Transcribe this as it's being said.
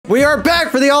We are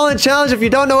back for the All-In Challenge. If you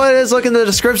don't know what it is, look in the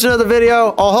description of the video.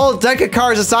 A whole deck of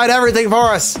cards decide everything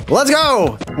for us. Let's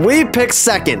go. We picked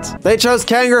second. They chose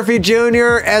Ken Griffey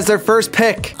Jr. as their first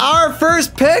pick. Our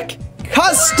first pick,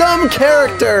 custom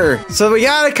character. So we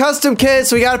got a custom kit,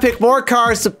 so we got to pick more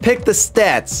cards to pick the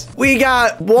stats. We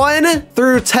got 1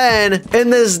 through 10 in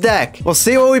this deck. We'll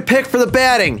see what we pick for the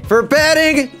batting. For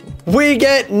batting, we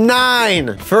get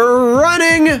 9. For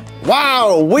running,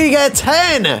 wow, we get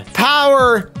 10.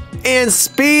 Power and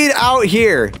speed out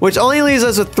here, which only leaves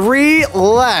us with 3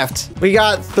 left. We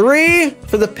got 3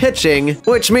 for the pitching,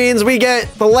 which means we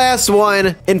get the last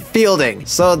one in fielding.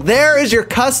 So there is your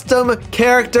custom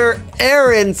character,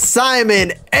 Aaron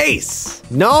Simon Ace.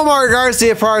 Nomar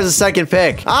Garciaparra is the second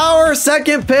pick. Our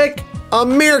second pick,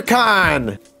 Amir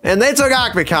Khan. And they took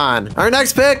Akmi Khan. Our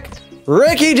next pick,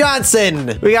 Ricky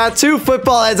Johnson. We got 2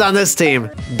 football heads on this team.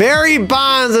 Barry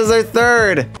Bonds is our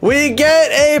third. We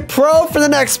get a pro for the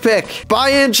next pick.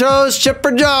 Buy-in chose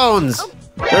Chipper Jones.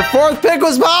 Their fourth pick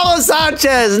was Pablo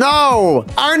Sanchez. No.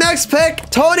 Our next pick,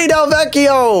 Tony Del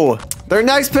Vecchio. Their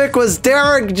next pick was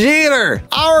Derek Jeter.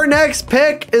 Our next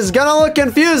pick is gonna look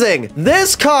confusing.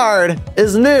 This card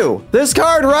is new. This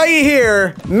card right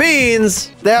here means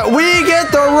that we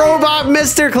get the robot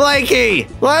Mr. Clanky.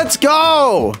 Let's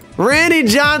go. Randy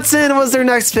Johnson was their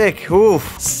next pick.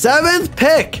 Oof. 7th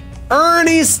pick,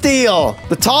 Ernie Steele,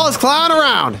 the tallest clown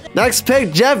around. Next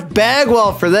pick, Jeff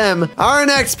Bagwell for them. Our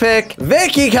next pick,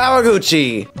 Vicky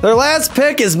Kawaguchi. Their last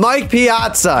pick is Mike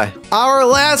Piazza. Our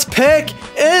last pick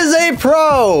is a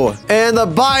pro. And the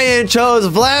buy-in chose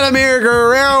Vladimir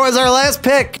Guerrero as our last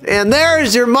pick. And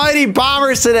there's your mighty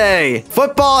Bombers today.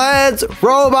 Football heads,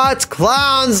 robots,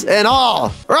 clowns, and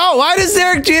all. Bro, why does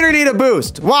Derek Jeter need a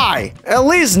boost? Why? At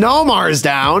least Nomar's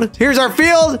down. Here's our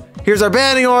field. Here's our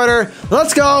batting order.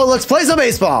 Let's go. Let's play some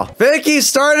baseball. Vicky's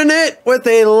starting it with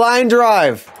a line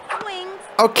drive.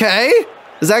 Okay.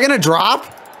 Is that going to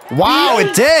drop? Wow,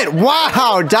 it did.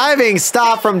 Wow. Diving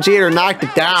stop from Jeter knocked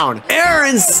it down.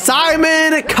 Aaron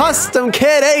Simon custom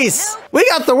kit ace. We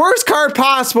got the worst card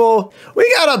possible.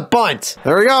 We got a bunt.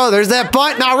 There we go. There's that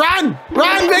bunt. Now run.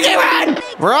 Run, Vicky, run.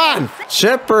 Run.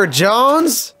 Chipper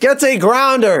Jones gets a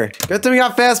grounder. Good thing we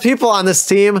got fast people on this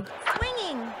team.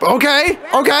 Okay,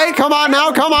 okay, come on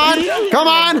now, come on, come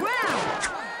on.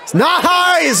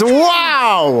 Nice,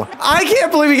 wow. I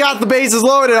can't believe we got the bases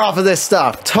loaded off of this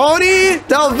stuff. Tony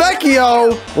Del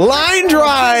Vecchio, line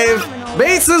drive,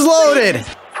 bases loaded.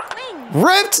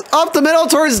 Ripped up the middle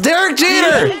towards Derek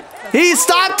Jeter. He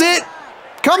stopped it.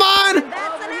 Come on. All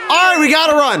right, we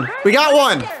got a run. We got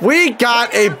one. We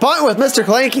got a bunt with Mr.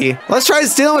 Clanky. Let's try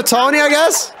stealing with Tony, I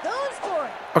guess.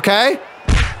 Okay.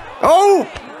 Oh.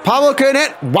 Pablo couldn't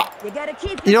hit. What?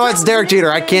 You know what? It's Derek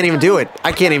Jeter. I can't even do it.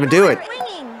 I can't even do it.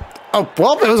 Oh,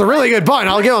 well, it was a really good bunt.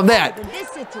 I'll give him that.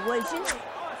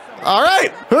 All right.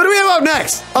 Who do we have up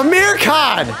next? Amir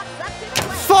Khan.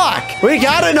 Fuck. We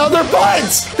got another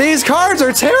bunt. These cards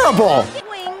are terrible.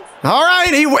 All right.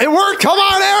 It worked. Come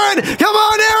on, Aaron. Come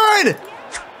on, Aaron.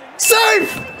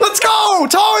 Safe! Let's go!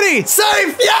 Tony!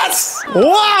 Safe! Yes!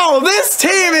 Wow, this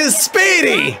team is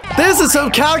speedy! This is some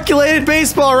calculated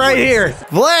baseball right here.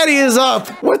 Vladdy is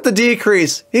up with the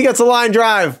decrease. He gets a line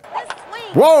drive.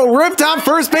 Whoa, ripped down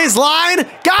first base line.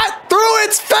 Got through,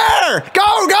 it's fair!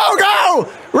 Go, go,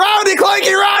 go! Roundy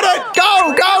Clanky, round it!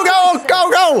 Go, go, go, go,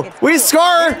 go! We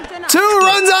score 2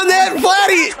 runs on that,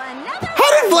 Vladdy!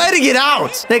 How did Vladdy get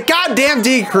out? That goddamn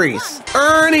decrease.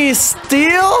 Ernie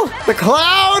Steele? The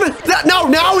clown? No,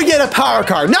 now we get a power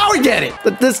card. Now we get it.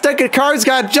 This deck of cards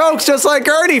got jokes just like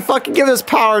Ernie. Fucking give us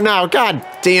power now. God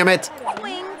damn it.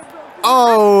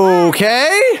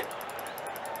 Okay.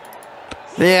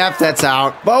 Yep, that's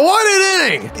out. But what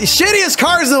an inning. The shittiest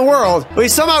cards in the world. We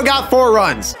somehow got 4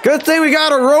 runs. Good thing we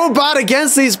got a robot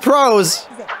against these pros.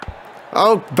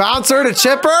 Oh, bouncer to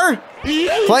Chipper.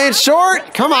 Playing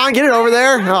short. Come on, get it over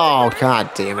there. Oh, god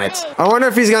damn it. I wonder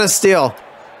if he's going to steal.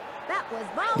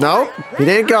 Nope, he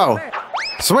didn't go.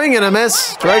 Swing and a miss.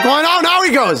 Strike one. Oh, now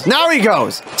he goes. Now he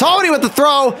goes. Tony with the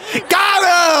throw.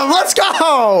 Got him. Let's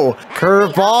go.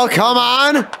 Curveball. Come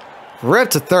on. Rip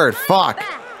to third. Fuck.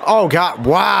 Oh, God.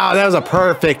 Wow, that was a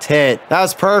perfect hit. That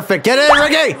was perfect. Get in,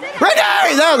 Ricky.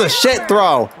 Ricky! That was a shit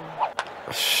throw.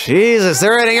 Jesus,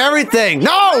 they're hitting everything.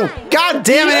 No! God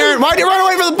damn it, Aaron. Why'd you run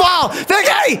away from the ball?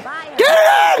 Vicky! Get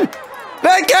it in!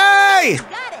 Vicky!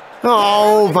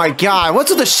 Oh, my God. What's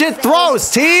with the shit throws,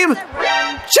 team?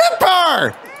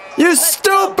 Chipper! You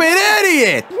stupid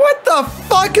idiot! What the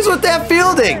fuck is with that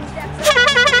fielding?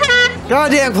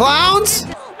 Goddamn clowns!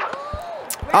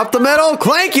 Up the middle.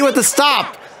 Clanky with the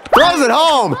stop. Throws it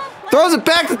home. Throws it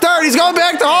back to third. He's going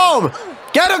back to home.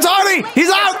 Get him, Tony! He's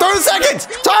out! Throw the second!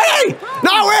 Tony!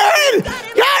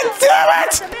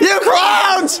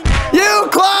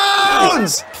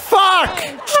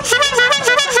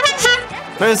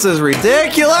 This is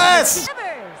ridiculous.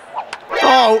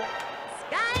 Oh,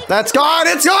 that's gone.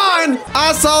 It's gone.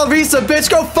 Hasta la vista, bitch.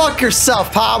 Go fuck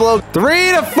yourself, Pablo.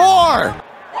 3 to 4.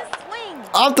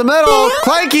 Up the middle.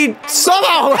 Clanky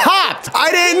somehow hopped.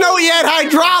 I didn't know he had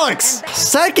hydraulics.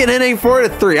 Second inning, 4 to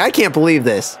 3. I can't believe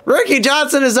this. Ricky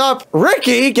Johnson is up.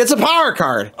 Ricky gets a power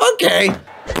card. Okay.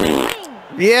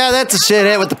 Yeah, that's a shit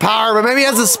hit with the power, but maybe he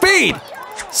has the speed.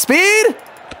 Speed?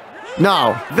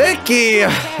 No. Vicky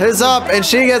is up and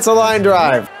she gets a line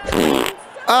drive.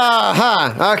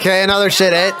 Okay, another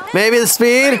shit hit. Maybe the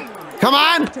speed. Come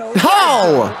on.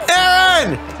 Oh,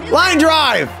 Aaron! Line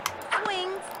drive.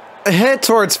 A hit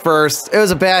towards first. It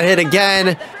was a bad hit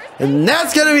again. And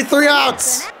that's gonna be 3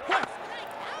 outs.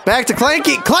 Back to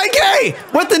Clanky. Clanky!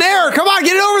 With an error. Come on,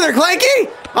 get it over there,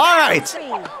 Clanky. All right.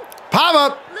 Pop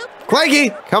up.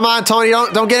 Clanky. Come on, Tony.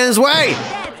 Don't get in his way.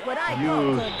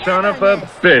 You son of a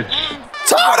bitch.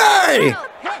 Tony!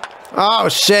 Oh,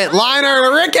 shit. Liner to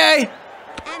Ricky.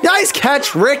 Nice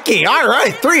catch, Ricky. All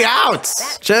right, 3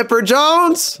 outs. Chipper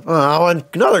Jones. Oh, and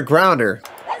another grounder.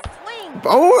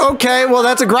 Oh, okay. Well,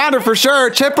 that's a grounder for sure.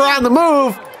 Chipper on the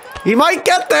move. He might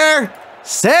get there.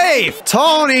 Safe.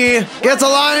 Tony gets a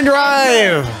line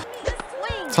drive.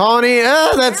 Tony,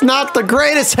 that's not the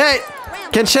greatest hit.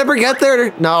 Can Chipper get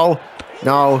there? No.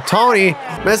 No. Tony.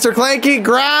 Mr. Clanky,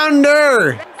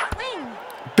 grounder.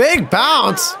 Big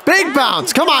bounce. Big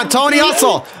bounce. Come on, Tony.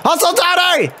 Hustle. Hustle,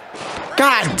 Tony.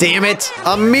 God damn it.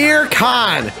 Amir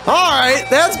Khan. All right,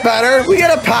 that's better. We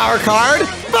get a power card.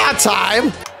 About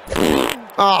time.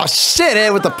 Oh, shit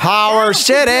it with the power.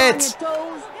 Shit it.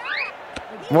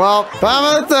 Well,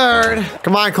 bottom of the third.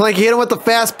 Come on, Clanky. Hit him with the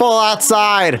fastball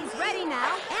outside.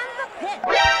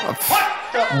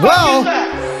 Well,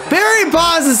 Barry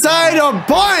Bonds decided to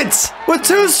bunt with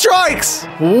 2 strikes.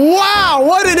 Wow,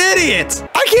 what an idiot.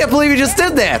 I can't believe he just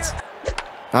did that.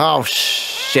 Oh,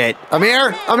 shit.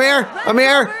 Amir. No,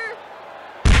 Amir.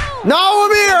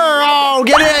 Oh,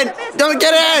 get in. Don't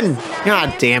get in.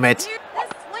 God damn it.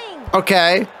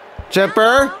 Okay.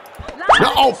 Chipper.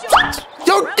 No.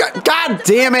 Oh, God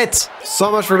damn it.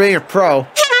 So much for being a pro.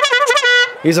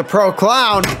 He's a pro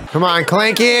clown. Come on,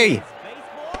 Clanky.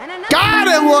 Got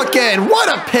him looking. What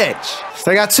a pitch.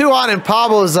 They got 2 on and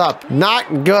Pablo's up.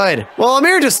 Not good. Well,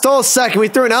 Amir just stole a second. We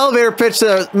threw an elevator pitch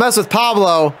to mess with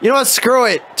Pablo. You know what? Screw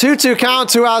it. 2-2 count,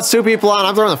 2 outs, 2 people on.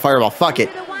 I'm throwing the fireball. Fuck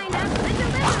it.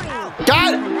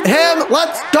 Got him.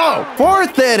 Let's go.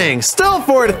 4th inning. Still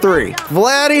 4 to 3.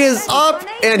 Vladdy is up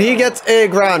and he gets a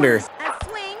grounder.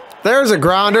 There's a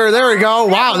grounder. There we go.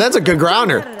 Wow, that's a good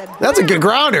grounder. That's a good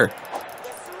grounder.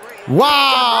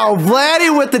 Wow,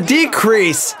 Vladdy with the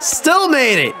decrease. Still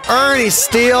made it. Ernie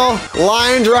Steele,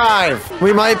 line drive.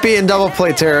 We might be in double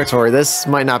play territory. This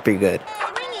might not be good.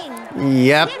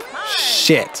 Yep.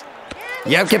 Shit.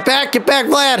 Yep, get back,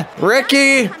 Vlad.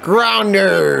 Ricky,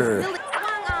 grounder.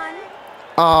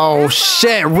 Oh,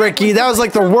 shit, Ricky. That was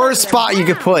like the worst spot you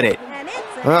could put it.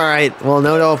 All right, well,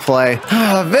 no play.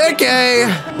 Vicky,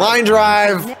 line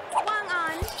drive.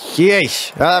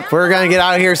 Yeesh. We're going to get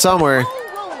out of here somewhere.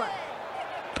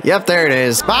 Yep, there it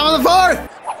is. Bottom of the 4th.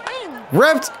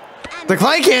 Ripped. The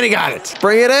Clay Candy got it.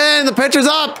 Bring it in. The pitcher's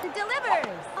up.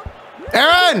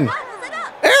 Aaron.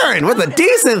 Aaron with a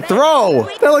decent throw.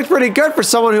 That looks pretty good for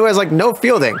someone who has like no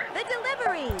fielding.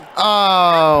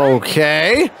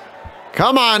 Okay.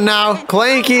 Come on now.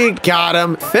 Clanky got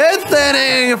him. 5th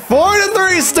inning. 4 to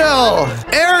 3 still.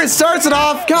 Aaron starts it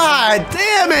off. God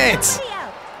damn it.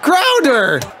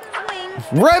 Grounder.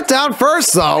 Ripped down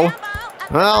first though.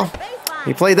 Well,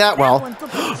 he played that well.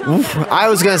 I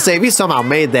was going to say, he somehow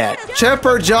made that.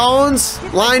 Chipper Jones,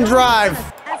 line drive.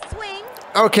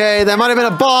 Okay, that might have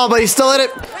been a ball, but he still hit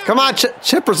it. Come on,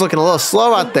 Chipper's looking a little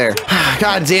slow out there.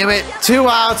 God damn it. 2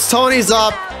 outs. Tony's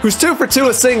up, who's 2 for 2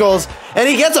 with singles, and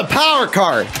he gets a power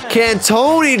card. Can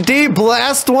Tony D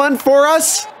blast one for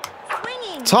us?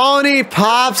 Tony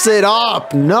pops it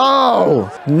up. No.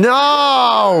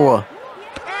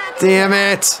 Damn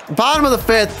it. Bottom of the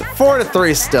 5th, 4 to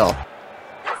 3 still.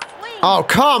 Oh,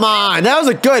 come on. That was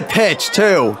a good pitch,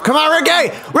 too. Come on, Ricky.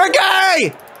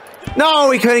 Ricky! No,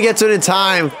 we couldn't get to it in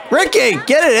time. Ricky,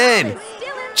 get it in.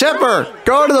 Chipper,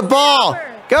 go to the ball.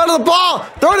 Go to the ball.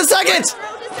 Throw it to second.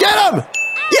 Get him.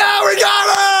 Yeah, we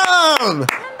got him.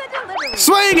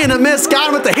 Swing and a miss. Got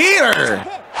him with the heater.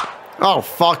 Oh,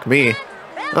 fuck me.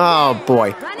 Oh,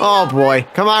 boy. Oh, boy.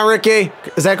 Come on, Ricky.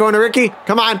 Is that going to Ricky?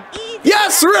 Come on.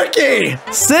 Yes, Ricky!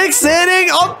 6th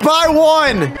inning, up by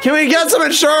 1. Can we get some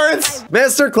insurance?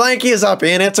 Mr. Clanky is up,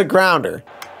 and it's a grounder.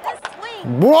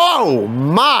 Whoa,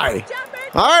 my.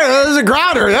 All right, that was a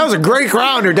grounder. That was a great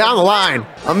grounder down the line.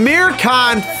 Amir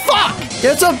Khan, fuck,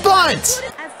 gets a bunt.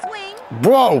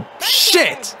 Whoa,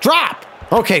 shit. Drop.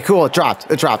 Okay, cool. It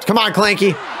dropped. It dropped. Come on,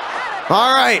 Clanky.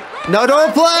 All right. No,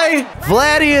 don't play.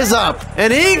 Vladdy is up,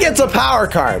 and he gets a power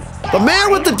card. The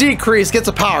man with the decrease gets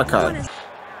a power card.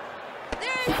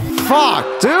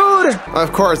 Fuck, dude.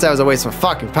 Of course, that was a waste of a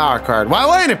fucking power card. Why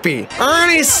wouldn't it be?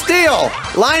 Ernie Steele.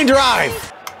 Line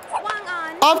drive.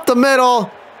 Up the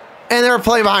middle. And they were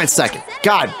playing behind second.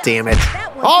 God damn it.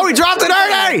 Oh, he dropped it,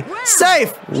 Ernie!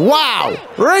 Safe! Wow!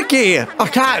 Ricky! Oh,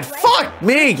 God, fuck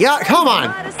me! Yeah, come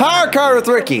on! Power card with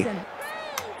Ricky.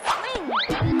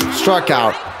 Struck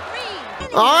out.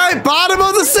 Alright, bottom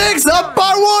of the 6, up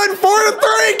by 1,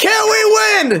 4-3, can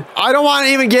we win? I don't want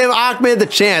to even give Ahmed the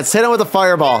chance. Hit him with a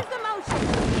fireball.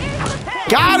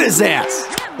 Got his ass!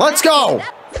 Let's go!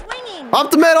 Up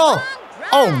the middle!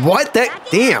 Oh, what? That,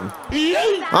 damn.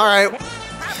 Alright.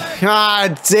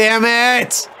 God damn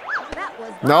it!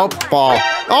 Nope, ball.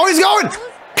 Oh, he's going!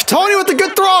 Tony with the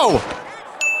good throw!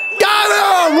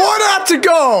 Got him! 1 out to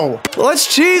go!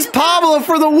 Let's cheese Pablo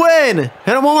for the win!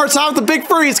 Hit him one more time with the big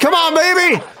freeze. Come on,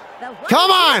 baby!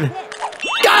 Come on!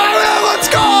 Got him! Let's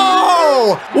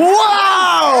go!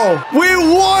 Wow! We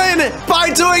won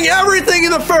by doing everything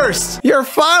in the first. Your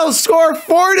final score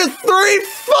 4-3.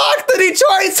 Fuck the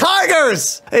Detroit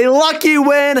Tigers! A lucky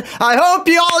win. I hope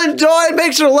you all enjoyed.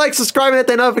 Make sure to like, subscribe, and hit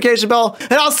that notification bell.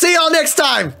 And I'll see y'all next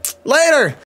time. Later.